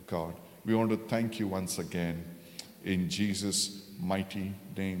God. We want to thank you once again. In Jesus' mighty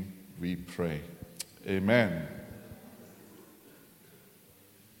name we pray. Amen.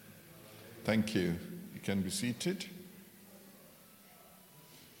 Thank you. You can be seated.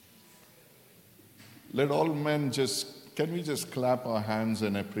 Let all men can we just clap our hands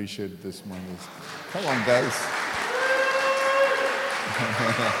and appreciate this morning? Come on, guys.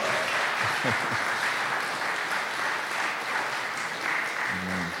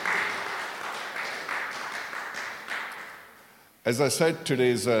 As I said,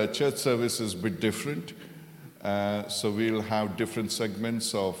 today's church service is a bit different. So we'll have different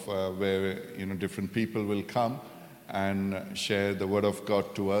segments of where different people will come and share the word of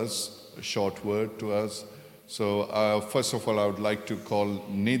God to us, a short word to us. So first of all, I would like to call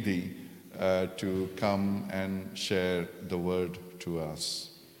Nidhi to come and share the word to us.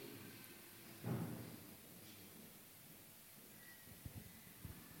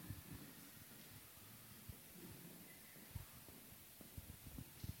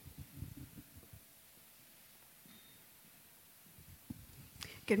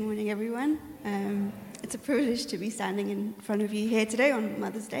 Good morning, everyone. It's a privilege to be standing in front of you here today on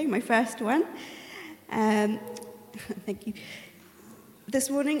Mother's Day, my first one. Thank you. This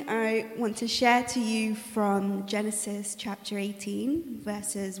morning, I want to share to you from Genesis chapter 18,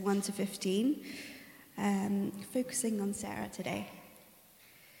 verses 1 to 15, focusing on Sarah today.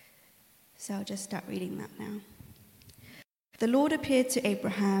 So I'll just start reading that now. The Lord appeared to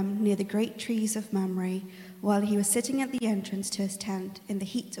Abraham near the great trees of Mamre while he was sitting at the entrance to his tent in the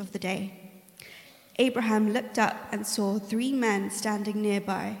heat of the day. Abraham looked up and saw 3 men standing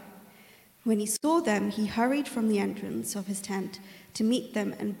nearby. When he saw them, he hurried from the entrance of his tent to meet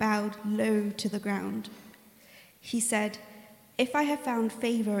them and bowed low to the ground. He said, "If I have found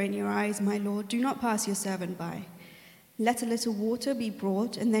favor in your eyes, my Lord, do not pass your servant by. Let a little water be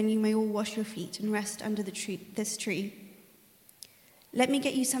brought, and then you may all wash your feet and rest under this tree. Let me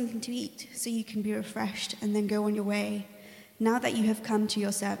get you something to eat, so you can be refreshed, and then go on your way, now that you have come to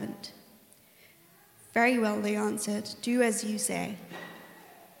your servant." "Very well," they answered, "do as you say."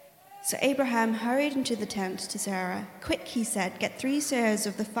 So Abraham hurried into the tent to Sarah. "Quick," he said, "get 3 seahs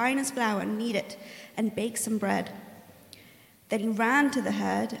of the finest flour, knead it, and bake some bread." Then he ran to the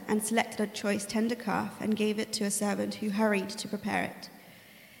herd and selected a choice tender calf and gave it to a servant who hurried to prepare it.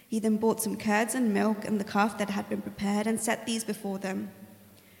 He then bought some curds and milk and the calf that had been prepared and set these before them.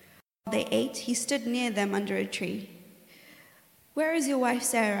 While they ate, he stood near them under a tree. "Where is your wife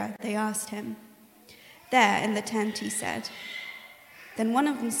Sarah?" they asked him. "There, in the tent," he said. Then one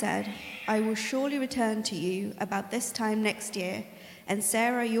of them said, "I will surely return to you about this time next year, and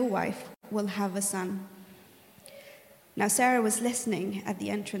Sarah, your wife, will have a son." Now Sarah was listening at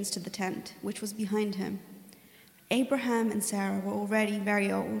the entrance to the tent, which was behind him. Abraham and Sarah were already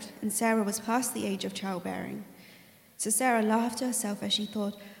very old, and Sarah was past the age of childbearing. So Sarah laughed to herself as she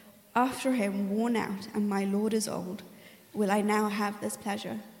thought, "After him worn out, and my Lord is old, will I now have this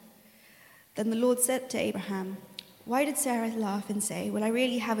pleasure?" Then the Lord said to Abraham, "Why did Sarah laugh and say, 'Will I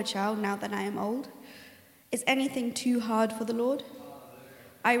really have a child now that I am old?' Is anything too hard for the Lord?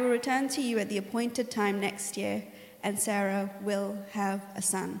 I will return to you at the appointed time next year, and Sarah will have a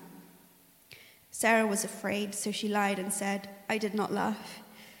son." Sarah was afraid, so she lied and said, "I did not laugh."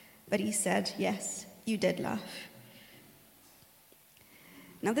 But he said, "Yes, you did laugh."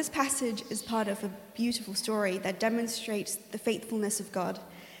 Now this passage is part of a beautiful story that demonstrates the faithfulness of God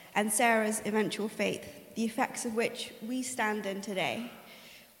and Sarah's eventual faith, the effects of which we stand in today.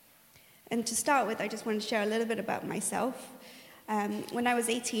 And to start with, I just want to share a little bit about myself. When I was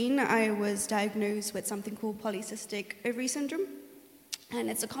 18, I was diagnosed with something called polycystic ovary syndrome. And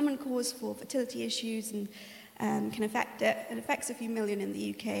it's a common cause for fertility issues and can affect it. It affects a few million in the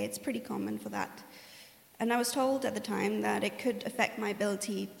UK. It's pretty common for that. And I was told at the time that it could affect my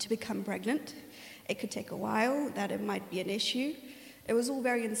ability to become pregnant. It could take a while, that it might be an issue. It was all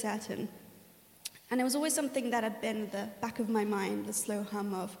very uncertain. And it was always something that had been at the back of my mind, the slow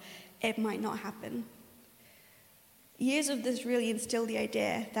hum of, it might not happen. Years of this really instilled the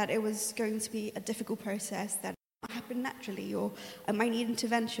idea that it was going to be a difficult process, that happen naturally, or I might need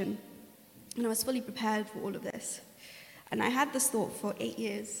intervention. And I was fully prepared for all of this. And I had this thought for 8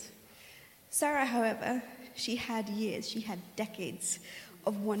 years. Sarah, however, she had decades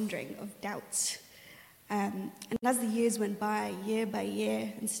of wondering, of doubts. And as the years went by, year by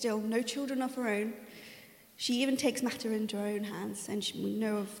year, and still no children of her own, she even takes matter into her own hands. And we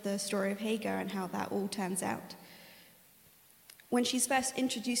know of the story of Hagar and how that all turns out. When she's first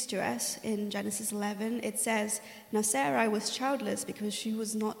introduced to us in Genesis 11, it says, "Now Sarai was childless because she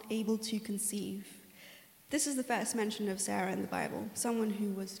was not able to conceive. This is the first mention of Sarah in the Bible, someone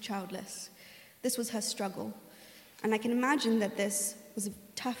who was childless. This was her struggle. And I can imagine that this was a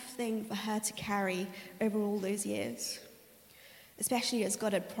tough thing for her to carry over all those years, especially as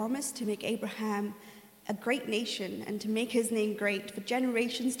God had promised to make Abraham a great nation and to make his name great for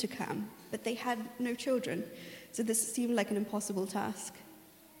generations to come. But they had no children, so this seemed like an impossible task.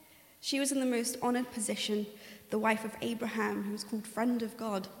 She was in the most honored position, the wife of Abraham, who was called friend of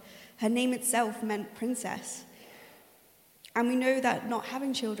God. Her name itself meant princess. And we know that not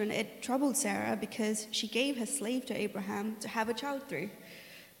having children, it troubled Sarah because she gave her slave to Abraham to have a child through,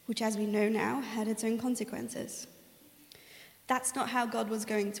 which, as we know now, had its own consequences. That's not how God was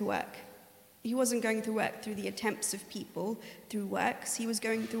going to work. He wasn't going to work through the attempts of people, through works. He was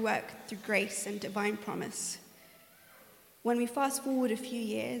going to work through grace and divine promise. When we fast forward a few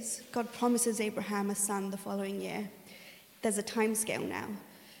years, God promises Abraham a son the following year. There's a time scale now.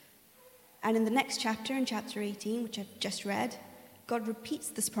 And in the next chapter, in chapter 18, which I've just read, God repeats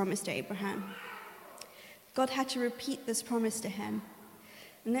this promise to Abraham. God had to repeat this promise to him.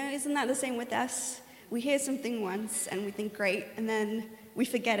 No, isn't that the same with us? We hear something once and we think, great, and then we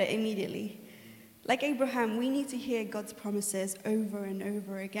forget it immediately. Like Abraham, we need to hear God's promises over and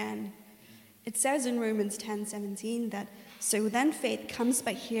over again. It says in Romans 10:17 that, so then faith comes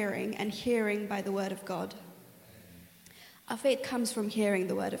by hearing, and hearing by the word of God. Our faith comes from hearing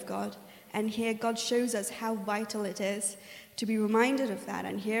the word of God. And here God shows us how vital it is to be reminded of that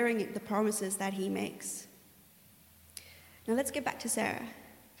and hearing the promises that he makes. Now let's get back to Sarah.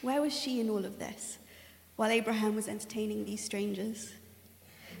 Where was she in all of this while Abraham was entertaining these strangers?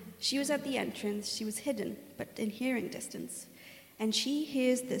 She was at the entrance, she was hidden, but in hearing distance. And she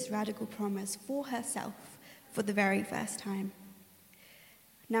hears this radical promise for herself for the very first time.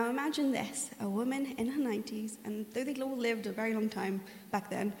 Now imagine this, a woman in her 90s, and though they all lived a very long time back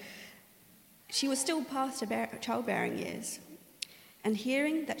then, she was still past her childbearing years, and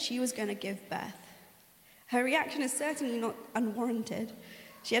hearing that she was going to give birth. Her reaction is certainly not unwarranted.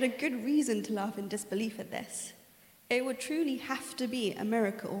 She had a good reason to laugh in disbelief at this. It would truly have to be a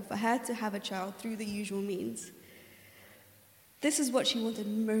miracle for her to have a child through the usual means. This is what she wanted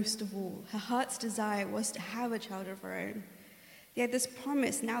most of all. Her heart's desire was to have a child of her own. Yet this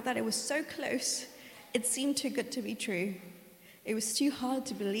promise, now that it was so close, it seemed too good to be true. It was too hard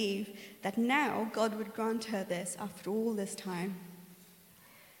to believe that now God would grant her this after all this time.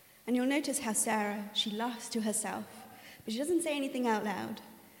 And you'll notice how Sarah, she laughs to herself, but she doesn't say anything out loud.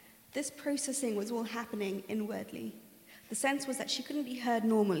 This processing was all happening inwardly. The sense was that she couldn't be heard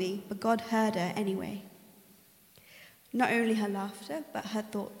normally, but God heard her anyway. Not only her laughter, but her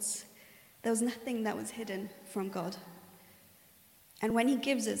thoughts. There was nothing that was hidden from God. And when he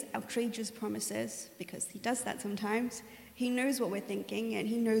gives us outrageous promises, because he does that sometimes, he knows what we're thinking and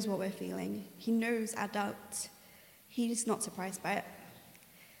he knows what we're feeling. He knows our doubts. He's not surprised by it.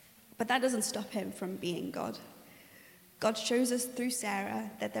 But that doesn't stop him from being God. God shows us through Sarah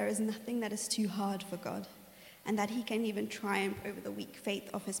that there is nothing that is too hard for God, and that he can even triumph over the weak faith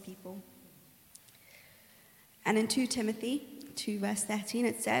of his people. And in 2 Timothy 2 verse 13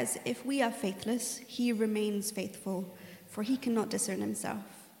 it says, if we are faithless, he remains faithful, for he cannot discern himself.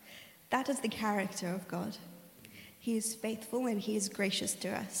 That is the character of God. He is faithful and he is gracious to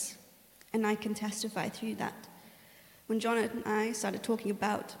us. And I can testify through that. When John and I started talking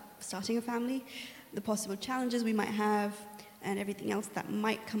about starting a family, the possible challenges we might have, and everything else that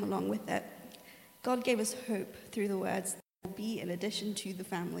might come along with it, God gave us hope through the words, there will be an addition to the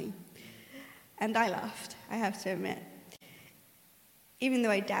family. And I laughed, I have to admit. Even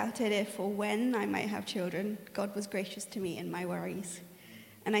though I doubted if or when I might have children, God was gracious to me in my worries.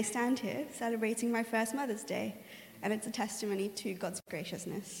 And I stand here celebrating my first Mother's Day, and it's a testimony to God's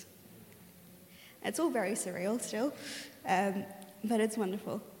graciousness. It's all very surreal still, but it's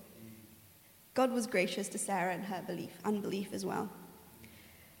wonderful. God was gracious to Sarah in her unbelief as well.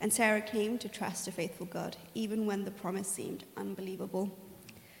 And Sarah came to trust a faithful God, even when the promise seemed unbelievable.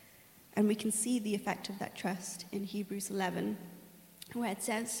 And we can see the effect of that trust in Hebrews 11, where it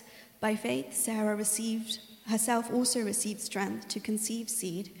says, by faith Sarah herself also received strength to conceive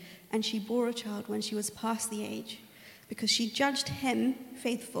seed, and she bore a child when she was past the age, because she judged him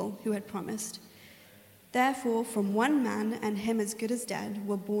faithful who had promised. Therefore, from one man, and him as good as dead,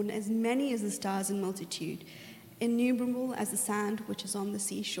 were born as many as the stars in multitude, innumerable as the sand which is on the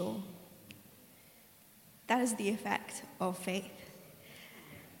seashore. That is the effect of faith.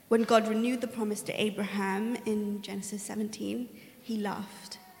 When God renewed the promise to Abraham in Genesis 17, he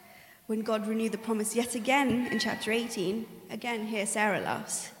laughed. When God renewed the promise yet again in chapter 18, again here Sarah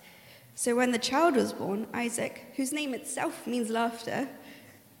laughs. So when the child was born, Isaac, whose name itself means laughter,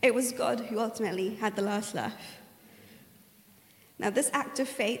 It was God who ultimately had the last laugh. Now, this act of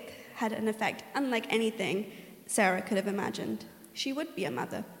faith had an effect unlike anything Sarah could have imagined. She would be a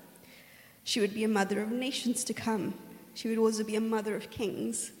mother. She would be a mother of nations to come. She would also be a mother of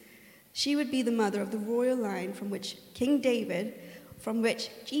kings. She would be the mother of the royal line from which King David, from which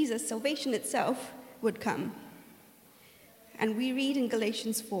Jesus, salvation itself, would come. And we read in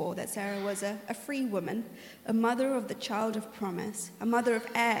Galatians 4 that Sarah was a free woman, a mother of the child of promise, a mother of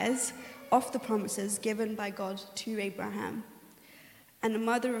heirs of the promises given by God to Abraham, and a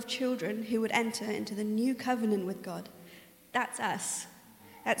mother of children who would enter into the new covenant with God. That's us.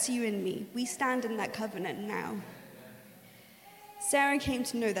 That's you and me. We stand in that covenant now. Sarah came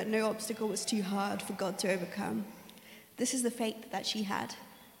to know that no obstacle was too hard for God to overcome. This is the faith that she had.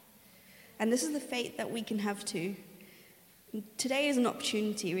 And this is the faith that we can have too. Today is an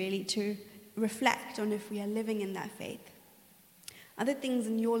opportunity, really, to reflect on if we are living in that faith. Other things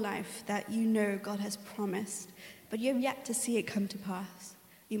in your life that you know God has promised, but you have yet to see it come to pass.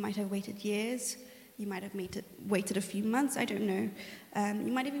 You might have waited years. You might have waited a few months, I don't know.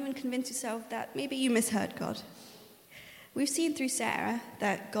 You might have even convinced yourself that maybe you misheard God. We've seen through Sarah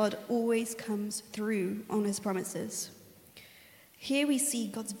that God always comes through on his promises. Here we see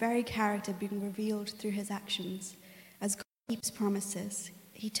God's very character being revealed through his actions. As God keeps promises,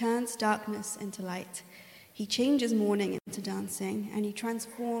 he turns darkness into light. He changes mourning into dancing, and he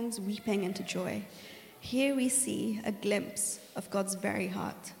transforms weeping into joy. Here we see a glimpse of God's very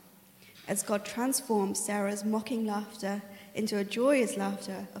heart, as God transforms Sarah's mocking laughter into a joyous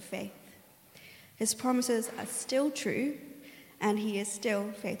laughter of faith. His promises are still true, and he is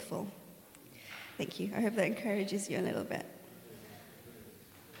still faithful. Thank you. I hope that encourages you a little bit.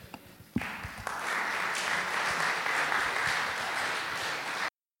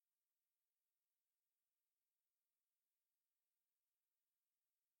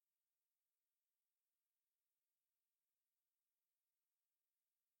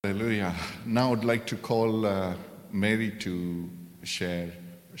 Hallelujah. Now I'd like to call Mary to share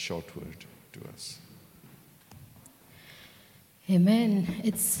a short word to us. Amen.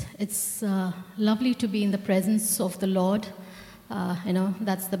 It's lovely to be in the presence of the Lord.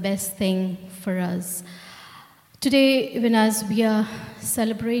 That's the best thing for us. Today, even as we are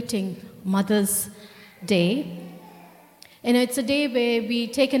celebrating Mother's Day, it's a day where we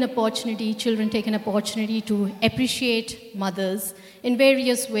take an opportunity, children take an opportunity to appreciate mothers in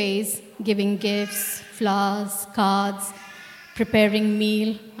various ways, giving gifts, flowers, cards, preparing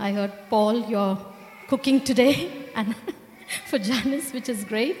meal. I heard, Paul, you're cooking today, and for Janice, which is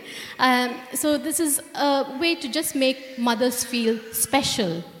great. So this is a way to just make mothers feel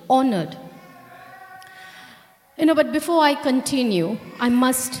special, honored. But before I continue,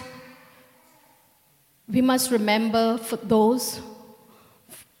 we must remember for those,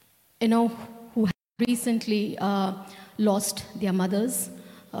 who have recently lost their mothers.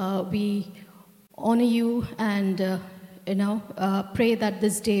 We honor you and, pray that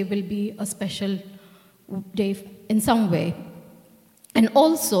this day will be a special day in some way. And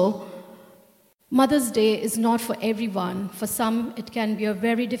also, Mother's Day is not for everyone. For some, it can be a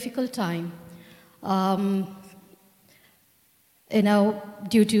very difficult time,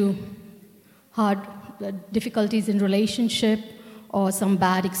 due to hard difficulties in relationship or some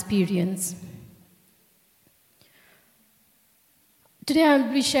bad experience. Today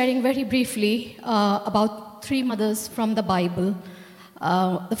I'll be sharing very briefly about 3 mothers from the Bible.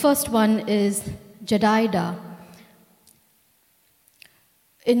 The first one is Jedidah.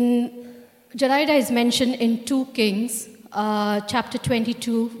 Jedidah is mentioned in 2 Kings, chapter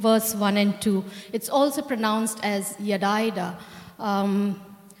 22, verse 1 and 2. It's also pronounced as Jedidah.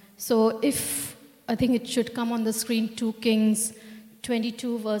 So if, I think it should come on the screen, 2 Kings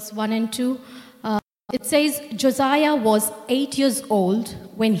 22, verse 1 and 2. It says, Josiah was 8 years old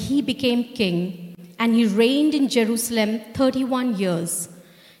when he became king, and he reigned in Jerusalem 31 years.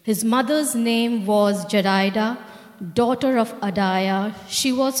 His mother's name was Jedidah, daughter of Adiah.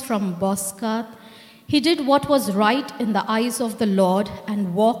 She was from Boscath. He did what was right in the eyes of the Lord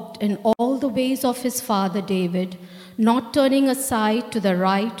and walked in all the ways of his father David, not turning aside to the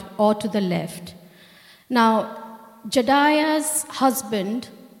right or to the left. Now, Jedidah's husband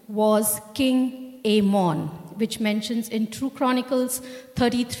was King Amon, which mentions in 2 Chronicles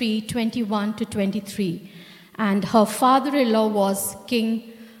 33, 21 to 23. And her father-in-law was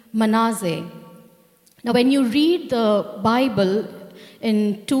King Manasseh. Now, when you read the Bible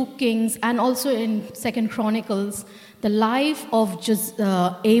in 2 Kings and also in 2 Chronicles, the life of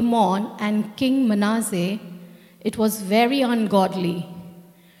Amon and King Manasseh, it was very ungodly.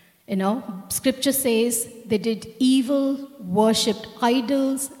 Scripture says they did evil, worshipped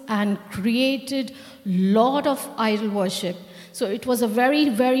idols, and created lot of idol worship. So it was a very,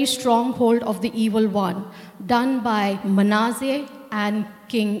 very stronghold of the evil one, done by Manasseh and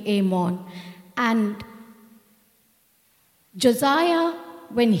King Amon. And Josiah,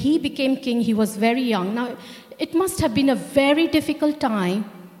 when he became king, he was very young. Now, it must have been a very difficult time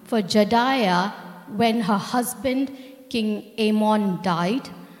for Jediah when her husband, King Amon, died,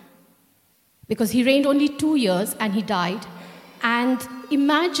 because he reigned only 2 years and he died. And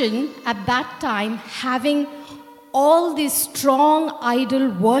imagine at that time having all this strong idol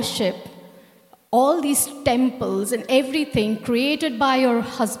worship, all these temples and everything created by her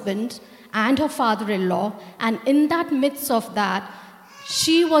husband and her father-in-law, and in that midst of that,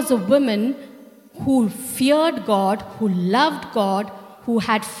 she was a woman who feared God, who loved God, who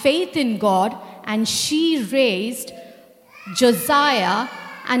had faith in God, and she raised Josiah,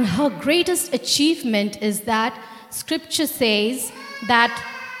 and her greatest achievement is that Scripture says that,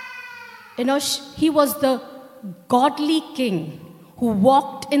 he was the godly king who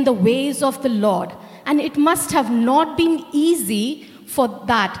walked in the ways of the Lord. And it must have not been easy for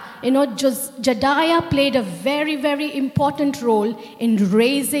that. Jediah played a very, very important role in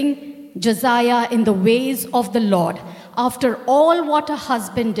raising Josiah in the ways of the Lord. After all what a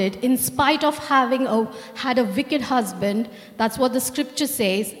husband did, in spite of having had a wicked husband, that's what the Scripture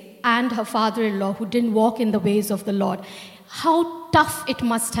says, and her father-in-law who didn't walk in the ways of the Lord. How tough it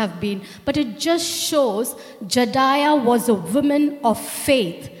must have been. But it just shows Jediah was a woman of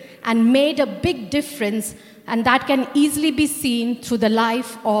faith and made a big difference, and that can easily be seen through the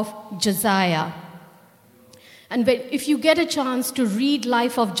life of Josiah. And if you get a chance to read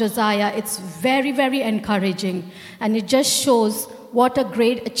life of Josiah, it's very, very encouraging. And it just shows what a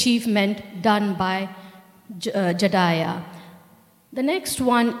great achievement done by Jediah. The next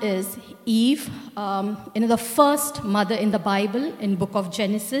one is Eve, the first mother in the Bible, in book of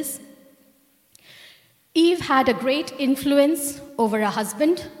Genesis. Eve had a great influence over her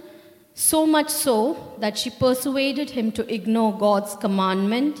husband, so much so that she persuaded him to ignore God's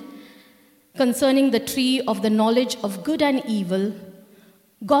commandment concerning the tree of the knowledge of good and evil.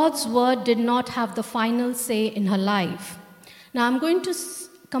 God's word did not have the final say in her life. Now I'm going to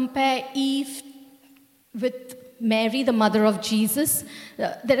compare Eve with Mary, the mother of Jesus.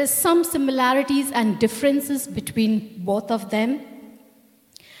 There are some similarities and differences between both of them.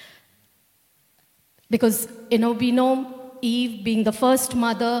 Because, we know Eve being the first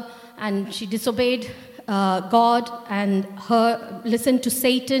mother, and she disobeyed God and listened to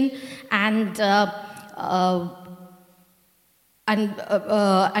Satan, and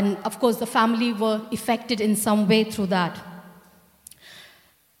of course the family were affected in some way through that.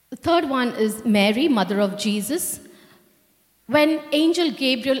 The third one is Mary, mother of Jesus. When angel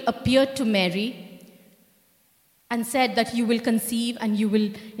Gabriel appeared to Mary and said that you will conceive and you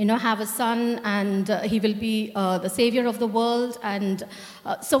will, have a son, and he will be the savior of the world, and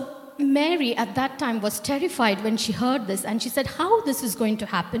so Mary at that time was terrified when she heard this, and she said, how this is going to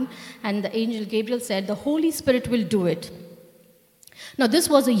happen? And the angel Gabriel said, the Holy Spirit will do it. Now this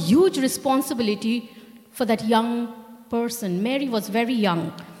was a huge responsibility for that young person. Mary was very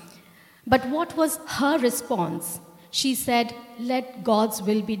young. But what was her response? She said, let God's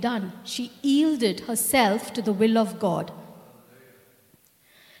will be done. She yielded herself to the will of God.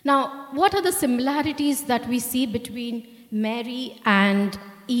 Now, what are the similarities that we see between Mary and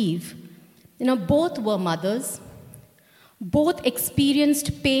Eve? Both were mothers. Both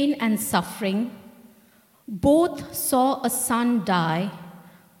experienced pain and suffering. Both saw a son die.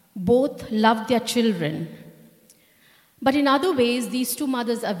 Both loved their children. But in other ways, these two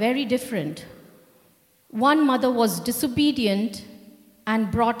mothers are very different. One mother was disobedient and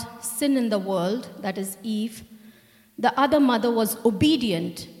brought sin in the world, that is Eve. The other mother was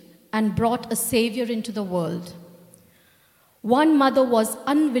obedient and brought a savior into the world. One mother was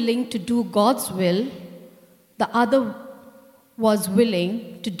unwilling to do God's will. The other was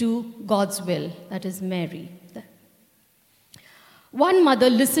willing to do God's will, that is Mary. One mother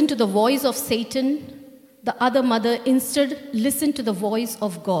listened to the voice of Satan. The other mother instead listened to the voice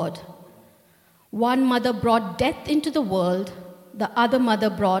of God. One mother brought death into the world. The other mother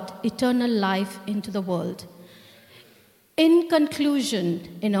brought eternal life into the world. In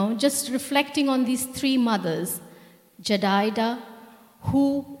conclusion, just reflecting on these three mothers, Jedidah,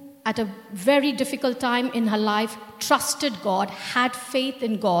 who at a very difficult time in her life trusted God, had faith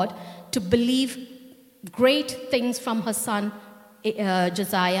in God to believe great things from her son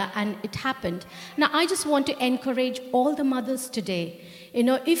Josiah, and it happened. Now, I just want to encourage all the mothers today.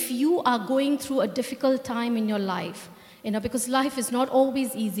 If you are going through a difficult time in your life, because life is not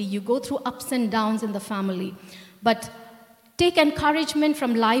always easy. You go through ups and downs in the family. But take encouragement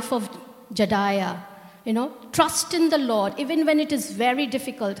from life of Jediah. Trust in the Lord, even when it is very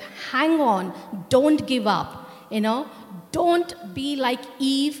difficult. Hang on. Don't give up. Don't be like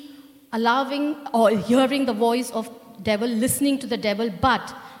Eve, allowing or hearing the voice of devil, listening to the devil,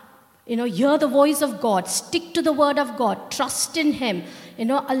 but hear the voice of God. Stick to the word of God. Trust in him.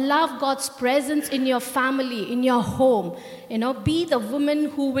 Allow God's presence in your family, in your home. Be the woman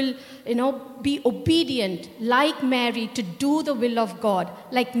who will, be obedient like Mary to do the will of God.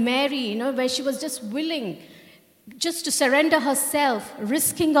 Like Mary, where she was just willing just to surrender herself,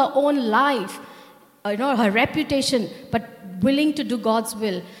 risking her own life, her reputation, but willing to do God's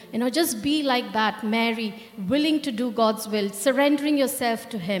will. Just be like that, Mary, willing to do God's will, surrendering yourself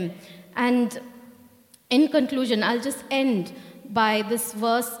to him. And in conclusion, I'll just end by this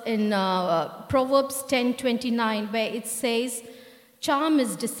verse in Proverbs 10:29, where it says, "Charm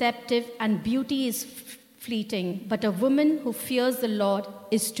is deceptive and beauty is fleeting, but a woman who fears the Lord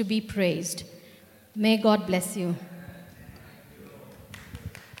is to be praised." May God bless you.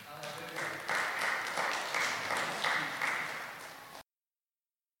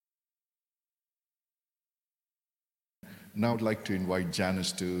 Now I'd like to invite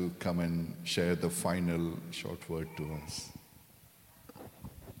Janice to come and share the final short word to us.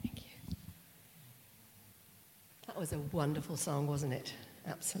 Thank you. That was a wonderful song, wasn't it?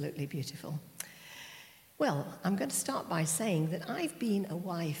 Absolutely beautiful. Well, I'm going to start by saying that I've been a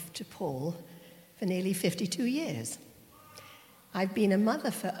wife to Paul for nearly 52 years. I've been a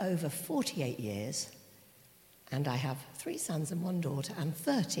mother for over 48 years, and I have 3 sons and 1 daughter and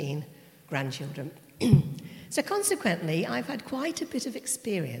 13 grandchildren. So consequently, I've had quite a bit of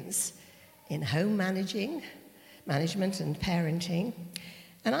experience in home management and parenting.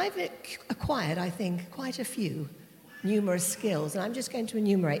 And I've acquired, I think, quite a few numerous skills. And I'm just going to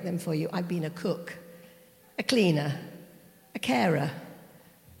enumerate them for you. I've been a cook, a cleaner, a carer,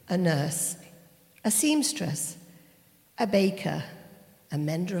 a nurse, a seamstress, a baker, a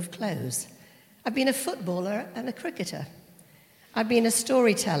mender of clothes. I've been a footballer and a cricketer. I've been a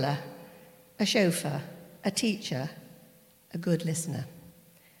storyteller, a chauffeur, a teacher, a good listener.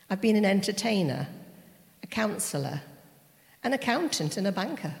 I've been an entertainer, a counsellor, an accountant and a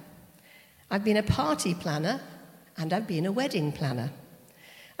banker. I've been a party planner and I've been a wedding planner.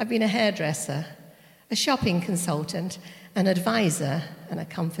 I've been a hairdresser, a shopping consultant, an advisor, and a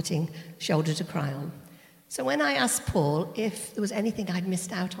comforting shoulder to cry on. So when I asked Paul if there was anything I'd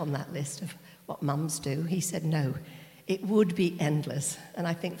missed out on that list of what mums do, he said no. It would be endless. And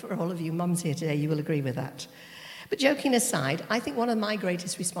I think for all of you mums here today, you will agree with that. But joking aside, I think one of my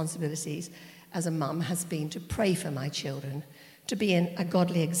greatest responsibilities as a mum has been to pray for my children, to be a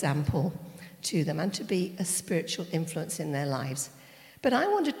godly example to them, and to be a spiritual influence in their lives. But I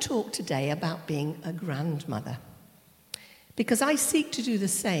want to talk today about being a grandmother, because I seek to do the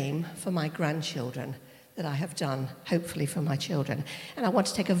same for my grandchildren that I have done, hopefully, for my children. And I want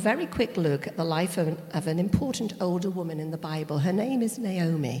to take a very quick look at the life of an important older woman in the Bible. Her name is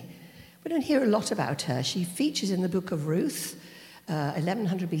Naomi. We don't hear a lot about her. She features in the book of Ruth,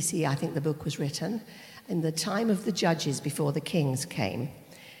 1100 BC, I think the book was written, in the time of the judges before the kings came.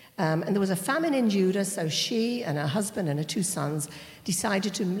 And there was a famine in Judah, so she and her husband and her 2 sons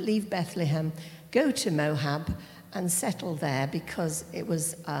decided to leave Bethlehem, go to Moab, and settle there because there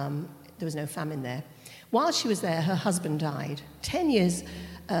was no famine there. While she was there, her husband died. 10 years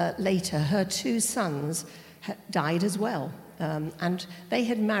later, her 2 sons died as well. And they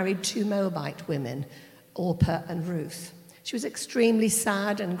had married 2 Moabite women, Orpah and Ruth. She was extremely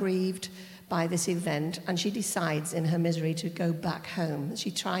sad and grieved by this event, and she decides in her misery to go back home.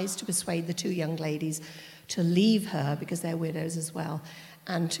 She tries to persuade the 2 young ladies to leave her, because they're widows as well,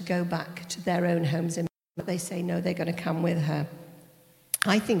 and to go back to their own homes. But they say no, they're going to come with her.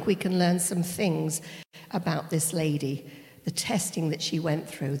 I think we can learn some things about this lady, the testing that she went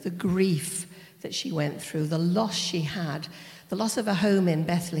through, the grief that she went through, the loss she had, the loss of her home in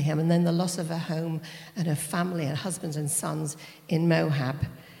Bethlehem, and then the loss of her home and her family and husbands and sons in Moab.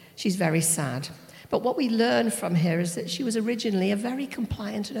 She's very sad. But what we learn from her is that she was originally a very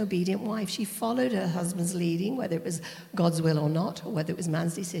compliant and obedient wife. She followed her husband's leading, whether it was God's will or not, or whether it was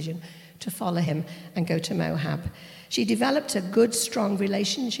man's decision to follow him and go to Moab. She developed a good, strong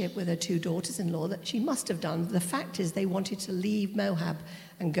relationship with her 2 daughters-in-law that she must have done. The fact is they wanted to leave Moab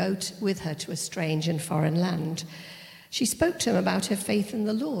and go with her to a strange and foreign land. She spoke to them about her faith in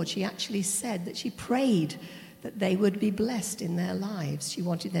the Lord. She actually said that she prayed that they would be blessed in their lives. She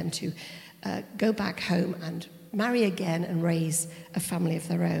wanted them to go back home and marry again and raise a family of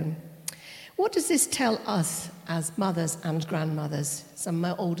their own. What does this tell us as mothers and grandmothers, some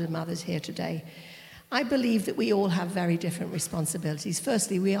older mothers here today? I believe that we all have very different responsibilities.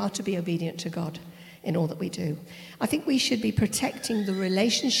 Firstly, we are to be obedient to God in all that we do. I think we should be protecting the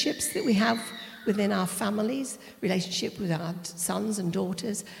relationships that we have within our families, relationship with our sons and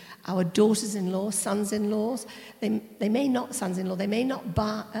daughters, our daughters-in-law, sons-in-laws. They may not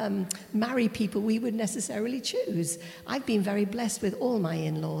marry people we would necessarily choose. I've been very blessed with all my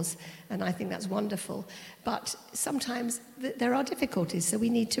in-laws, and I think that's wonderful. But sometimes there are difficulties, so we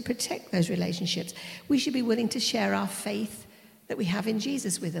need to protect those relationships. We should be willing to share our faith that we have in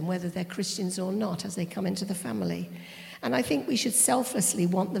Jesus with them, whether they're Christians or not, as they come into the family. And I think we should selflessly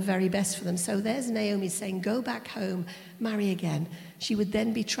want the very best for them. So there's Naomi saying, go back home, marry again. She would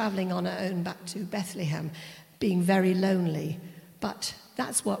then be traveling on her own back to Bethlehem, being very lonely. But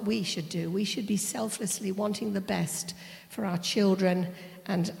that's what we should do. We should be selflessly wanting the best for our children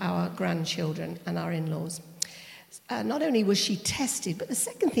and our grandchildren and our in-laws. Not only was she tested, but the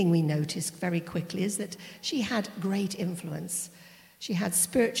second thing we noticed very quickly is that she had great influence. She had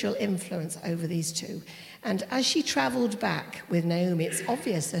spiritual influence over these two. And as she traveled back with Naomi, it's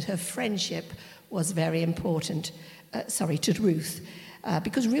obvious that her friendship was very important, to Ruth,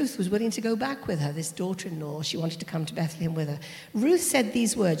 because Ruth was willing to go back with her, this daughter-in-law. She wanted to come to Bethlehem with her. Ruth said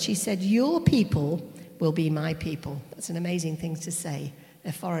these words. She said, your people will be my people. That's an amazing thing to say.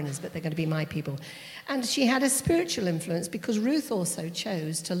 They're foreigners, but they're going to be my people. And she had a spiritual influence because Ruth also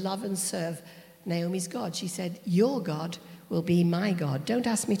chose to love and serve Naomi's God. She said, your God will be my God. Don't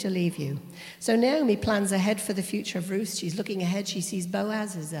ask me to leave you. So Naomi plans ahead for the future of Ruth. She's looking ahead. She sees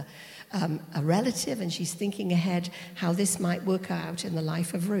Boaz as a relative, and she's thinking ahead how this might work out in the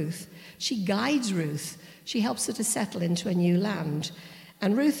life of Ruth. She guides Ruth. She helps her to settle into a new land.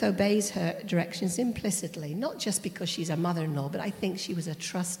 And Ruth obeys her directions implicitly, not just because she's a mother-in-law, but I think she was a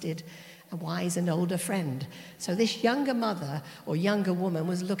trusted, a wise and older friend. So this younger mother or younger woman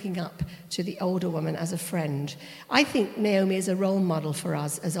was looking up to the older woman as a friend. I think Naomi is a role model for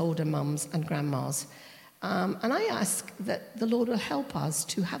us as older mums and grandmas. And I ask that the Lord will help us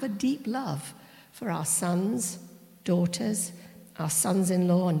to have a deep love for our sons, daughters, our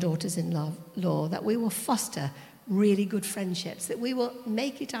sons-in-law and daughters-in-law, that we will foster really good friendships, that we will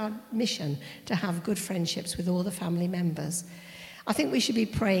make it our mission to have good friendships with all the family members. I think we should be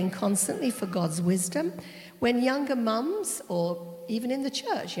praying constantly for God's wisdom. When younger mums, or even in the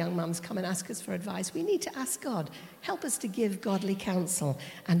church, young mums come and ask us for advice, we need to ask God, help us to give godly counsel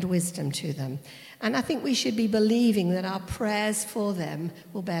and wisdom to them. And I think we should be believing that our prayers for them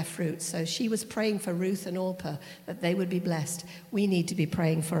will bear fruit. So she was praying for Ruth and Orpah, that they would be blessed. We need to be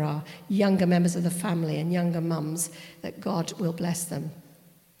praying for our younger members of the family and younger mums, that God will bless them.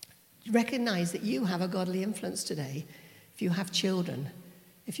 Recognize that you have a godly influence today. If you have children,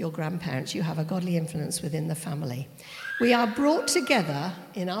 if you're grandparents, you have a godly influence within the family. We are brought together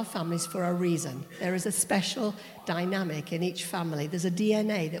in our families for a reason. There is a special dynamic in each family. There's a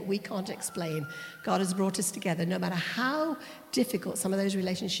DNA that we can't explain. God has brought us together. No matter how difficult some of those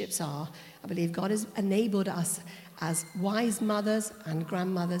relationships are, I believe God has enabled us as wise mothers and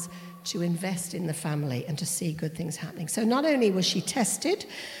grandmothers to invest in the family and to see good things happening. So not only was she tested,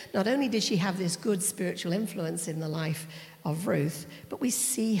 not only did she have this good spiritual influence in the life of Ruth, but we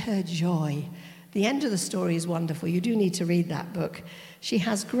see her joy. The end of the story is wonderful. You do need to read that book. She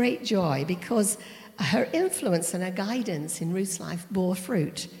has great joy because her influence and her guidance in Ruth's life bore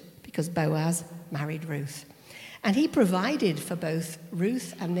fruit because Boaz married Ruth. And he provided for both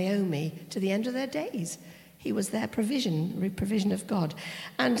Ruth and Naomi to the end of their days. He was their provision of God.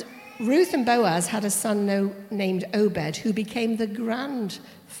 And Ruth and Boaz had a son named Obed, who became the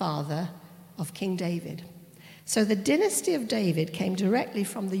grandfather of King David. So the dynasty of David came directly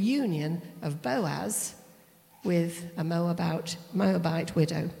from the union of Boaz with a Moabite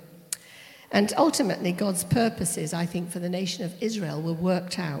widow. And ultimately, God's purposes, I think, for the nation of Israel were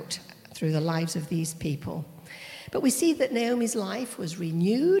worked out through the lives of these people. But we see that Naomi's life was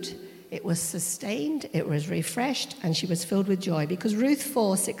renewed, it was sustained, it was refreshed, and she was filled with joy. Because Ruth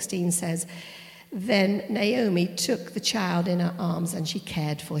 4:16 says, then Naomi took the child in her arms and she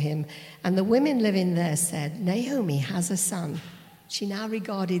cared for him. And the women living there said, Naomi has a son. She now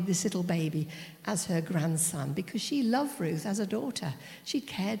regarded this little baby as her grandson because she loved Ruth as a daughter. She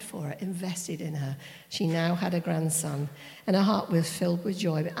cared for her, invested in her. She now had a grandson, and her heart was filled with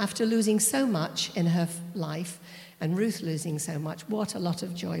joy. But after losing so much in her life, and Ruth losing so much, what a lot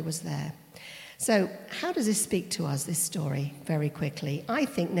of joy was there. So how does this speak to us, this story, very quickly? I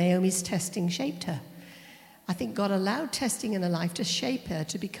think Naomi's testing shaped her. I think God allowed testing in her life to shape her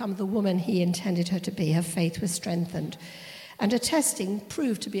to become the woman he intended her to be. Her faith was strengthened. And her testing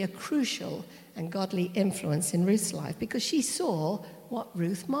proved to be a crucial and godly influence in Ruth's life because she saw what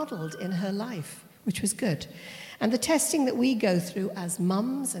Ruth modeled in her life, which was good. And the testing that we go through as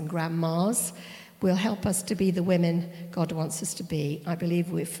mums and grandmas will help us to be the women God wants us to be. I believe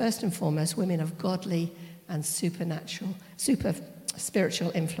we're first and foremost women of godly and supernatural,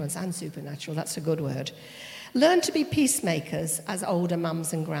 spiritual influence and supernatural. That's a good word. Learn to be peacemakers as older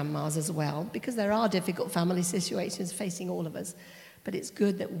mums and grandmas as well, because there are difficult family situations facing all of us, but it's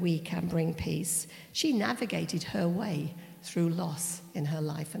good that we can bring peace. She navigated her way through loss in her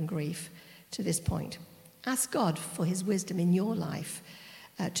life and grief to this point. Ask God for his wisdom in your life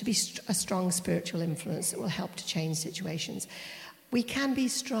to be a strong spiritual influence that will help to change situations. We can be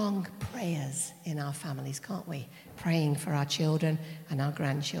strong prayers in our families, can't we? Praying for our children and our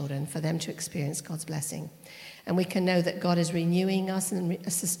grandchildren, for them to experience God's blessing. And we can know that God is renewing us and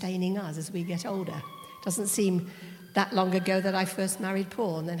sustaining us as we get older. It doesn't seem that long ago that I first married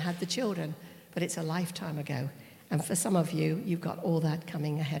Paul and then had the children, but it's a lifetime ago. And for some of you, you've got all that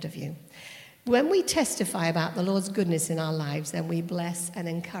coming ahead of you. When we testify about the Lord's goodness in our lives, then we bless and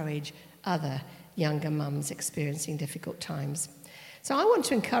encourage other younger mums experiencing difficult times. So I want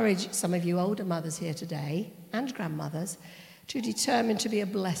to encourage some of you older mothers here today, and grandmothers, to determine to be a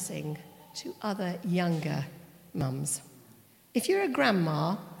blessing to other younger mums. If you're a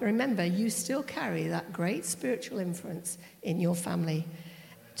grandma, remember you still carry that great spiritual influence in your family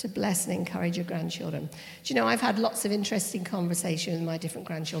to bless and encourage your grandchildren. Do you know, I've had lots of interesting conversations with my different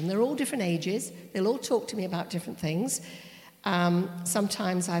grandchildren. They're all different ages. They'll all talk to me about different things.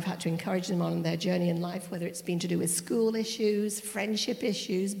 Sometimes I've had to encourage them on their journey in life, whether it's been to do with school issues, friendship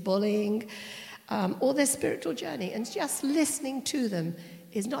issues, bullying, or their spiritual journey. And just listening to them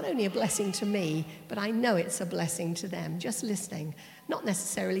is not only a blessing to me, but I know it's a blessing to them, just listening, not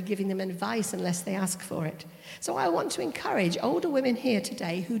necessarily giving them advice unless they ask for it. So I want to encourage older women here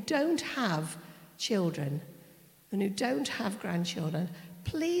today who don't have children and who don't have grandchildren,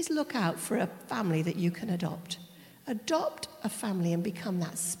 please look out for a family that you can adopt. Adopt a family and become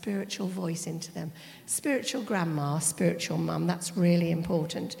that spiritual voice into them. Spiritual grandma, spiritual mum, that's really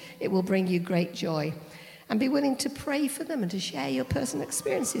important. It will bring you great joy. And be willing to pray for them and to share your personal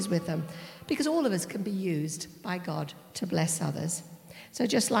experiences with them, because all of us can be used by God to bless others. So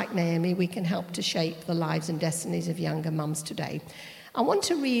just like Naomi, we can help to shape the lives and destinies of younger mums today. I want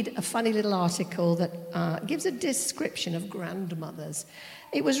to read a funny little article that gives a description of grandmothers.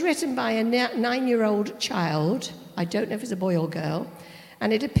 It was written by a 9-year-old child. I don't know if it's a boy or girl.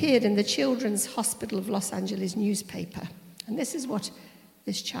 And it appeared in the Children's Hospital of Los Angeles newspaper. And this is what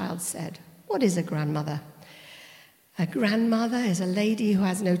this child said. What is a grandmother? A grandmother is a lady who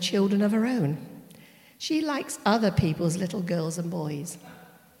has no children of her own. She likes other people's little girls and boys.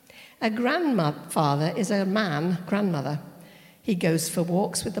 A grandfather is a man, grandmother. He goes for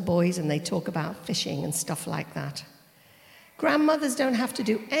walks with the boys and they talk about fishing and stuff like that. Grandmothers don't have to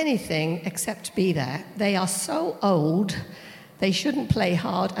do anything except be there. They are so old, they shouldn't play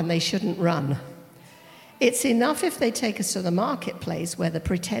hard and they shouldn't run. It's enough if they take us to the marketplace where the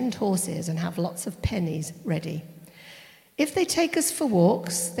pretend horse is and have lots of pennies ready. If they take us for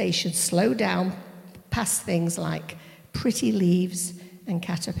walks, they should slow down past things like pretty leaves and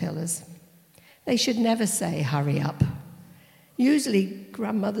caterpillars. They should never say, hurry up. Usually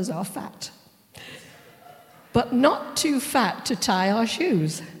grandmothers are fat, but not too fat to tie our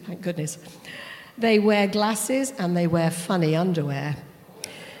shoes, thank goodness. They wear glasses and they wear funny underwear.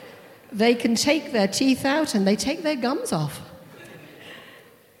 They can take their teeth out and they take their gums off.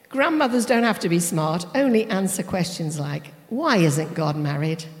 Grandmothers don't have to be smart, only answer questions like, why isn't God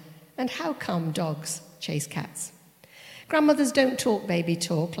married? And how come dogs chase cats? Grandmothers don't talk baby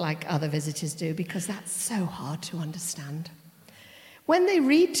talk like other visitors do because that's so hard to understand. When they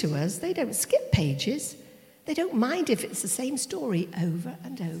read to us, they don't skip pages. They don't mind if it's the same story over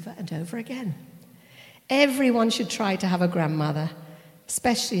and over and over again. Everyone should try to have a grandmother,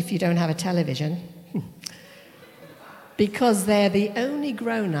 especially if you don't have a television, because they're the only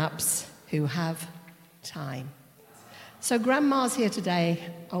grown-ups who have time. So grandmas here today,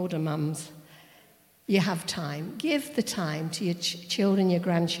 older mums, you have time. Give the time to your children, your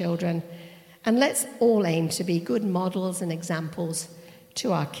grandchildren, and let's all aim to be good models and examples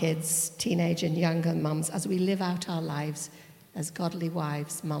to our kids, teenage and younger mums, as we live out our lives as godly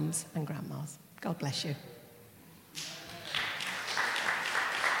wives, mums, and grandmas. God bless you.